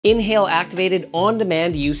Inhale activated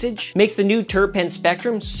on-demand usage makes the new Terp Pen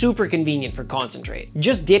Spectrum super convenient for concentrate.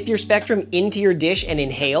 Just dip your Spectrum into your dish and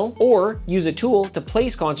inhale, or use a tool to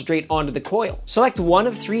place concentrate onto the coil. Select one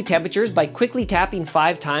of 3 temperatures by quickly tapping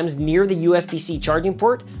 5 times near the USB-C charging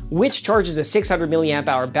port, which charges a 600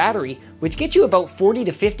 mAh battery, which gets you about 40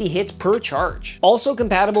 to 50 hits per charge. Also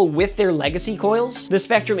compatible with their legacy coils, the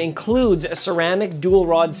Spectrum includes a ceramic dual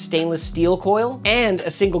rod stainless steel coil and a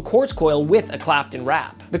single quartz coil with a Clapton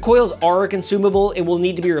wrap. The coils are a consumable, it will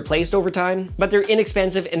need to be replaced over time, but they're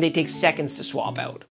inexpensive and they take seconds to swap out.